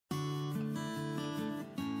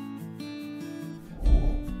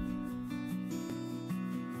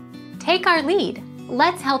Take our lead.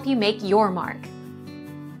 Let's help you make your mark.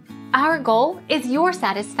 Our goal is your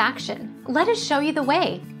satisfaction. Let us show you the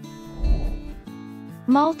way.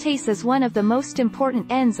 Maltase is one of the most important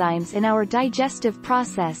enzymes in our digestive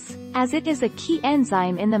process, as it is a key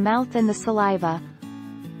enzyme in the mouth and the saliva.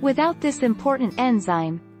 Without this important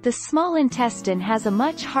enzyme, the small intestine has a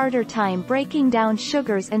much harder time breaking down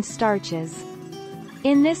sugars and starches.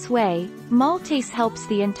 In this way, maltase helps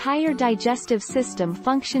the entire digestive system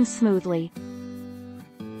function smoothly.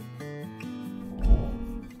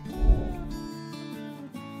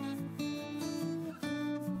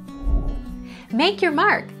 Make your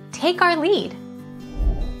mark. Take our lead.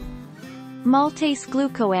 Maltase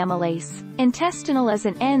glucoamylase, intestinal, is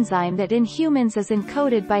an enzyme that in humans is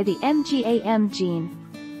encoded by the MGAM gene.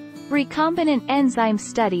 Recombinant enzyme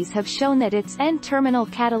studies have shown that its N-terminal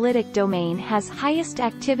catalytic domain has highest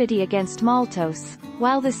activity against maltose,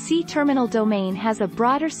 while the C-terminal domain has a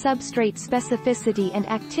broader substrate specificity and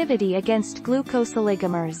activity against glucose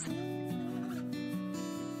oligomers.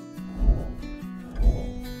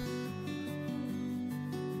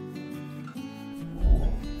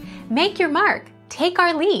 Make your mark. Take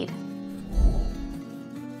our lead.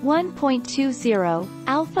 1.20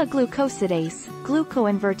 Alpha-glucosidase,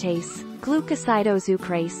 glucoinvertase,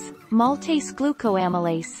 glucosidosucrase, maltase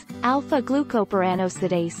glucoamylase,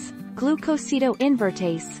 alpha-glucopyranosidase,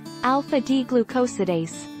 glucosidoinvertase,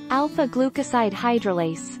 alpha-D-glucosidase, alpha-glucoside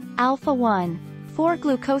hydrolase,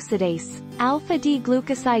 alpha-1,4-glucosidase,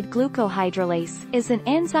 alpha-D-glucoside glucohydrolase, is an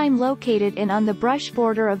enzyme located on the brush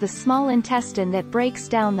border of the small intestine that breaks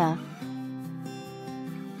down the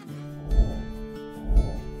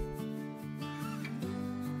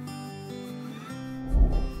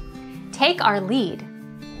Take our lead.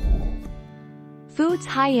 Foods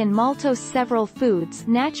high in maltose. Several foods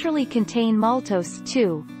naturally contain maltose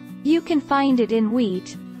too. You can find it in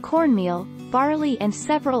wheat, cornmeal, barley and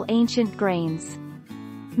several ancient grains.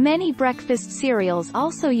 Many breakfast cereals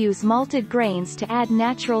also use malted grains to add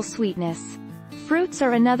natural sweetness. Fruits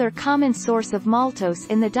are another common source of maltose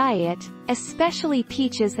in the diet, especially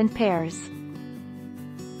peaches and pears.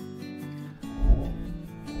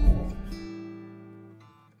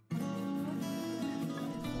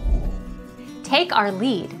 Take our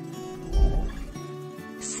lead.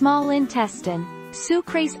 Small intestine.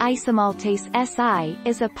 Sucrase isomaltase Si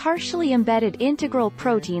is a partially embedded integral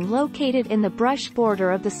protein located in the brush border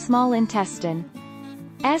of the small intestine.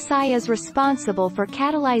 Si is responsible for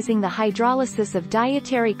catalyzing the hydrolysis of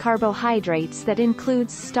dietary carbohydrates that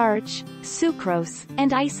includes starch, sucrose,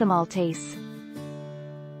 and isomaltase.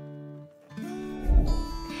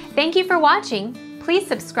 Thank you for watching. Please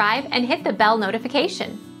subscribe and hit the bell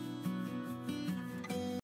notification.